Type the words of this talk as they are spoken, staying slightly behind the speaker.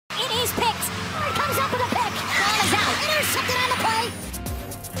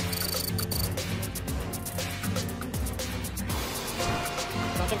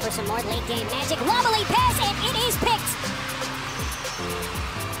for some more late-game magic. Wobbly pass, and it is picked.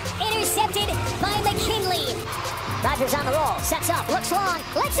 Intercepted by McKinley. Rogers on the roll, sets up, looks long,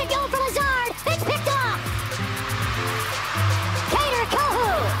 lets it go for Lazard. It's picked off. Cater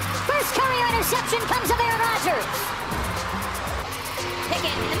Kohu. First career interception comes of Aaron Rodgers. Pickett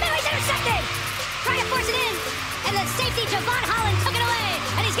in the middle, he's intercepted. Trying to force it in, and the safety Javon Holland took it away,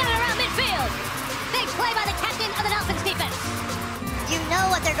 and he's got it around midfield. Big play by the captain of the Dolphins defense. You know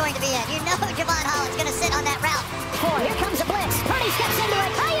what they're going to be in. You know Javon Holland's going to sit on that route. Here comes a blitz. Purdy steps into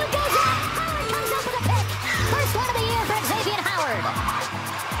it. Ayuk goes up. Howard comes up with a pick. First one of the year for Xavier Howard.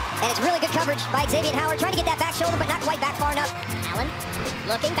 And it's really good coverage by Xavier Howard, trying to get that back shoulder, but not quite back far enough. Allen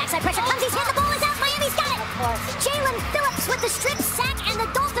looking, backside pressure comes, he's hit, the ball is out, Miami's got it! Jalen Phillips with the strip sack, and the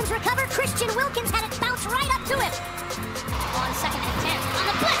Dolphins recover. Christian Wilkins had it bounce right up to him. On 2nd and 10, on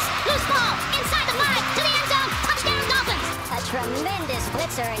the blitz, loose ball, inside the 5, to the end zone, touchdown Dolphins! A tremendous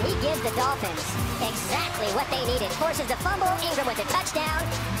blitzer, and he gives the Dolphins exactly what they needed. Forces the fumble, Ingram with the touchdown.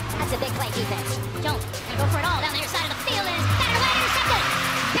 That's a big play defense. Jones gonna go for it all down the other side of the field, and is batted away, intercepted!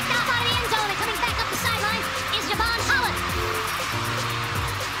 Picked off out of the end zone, and coming back up the sideline is Javon Holland.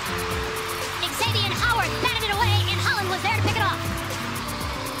 Xavier Howard batted it away, and Holland was there to pick it off.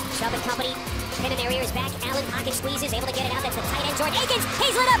 Chubb and company, pin in their ears back. Allen pocket squeezes, able to get it out. That's the tight end, Jordan Akins.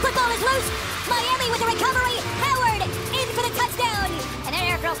 He's lit up, football is loose. Miami with the recovery. Howard in for the touchdown. And then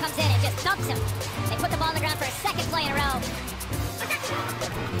Eric Rowe comes in and just dumps him. They put the ball on the ground for a second play in a row.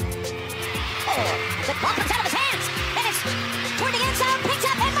 Oh, the ball comes out of his hands. And it's toward the end zone, picked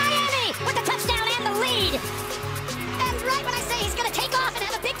up, and Miami with the touchdown and the lead. And right when I say he's going to take off and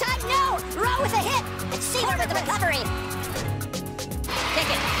have a big time, no! Rowe with a hit, and Seaver with the recovery.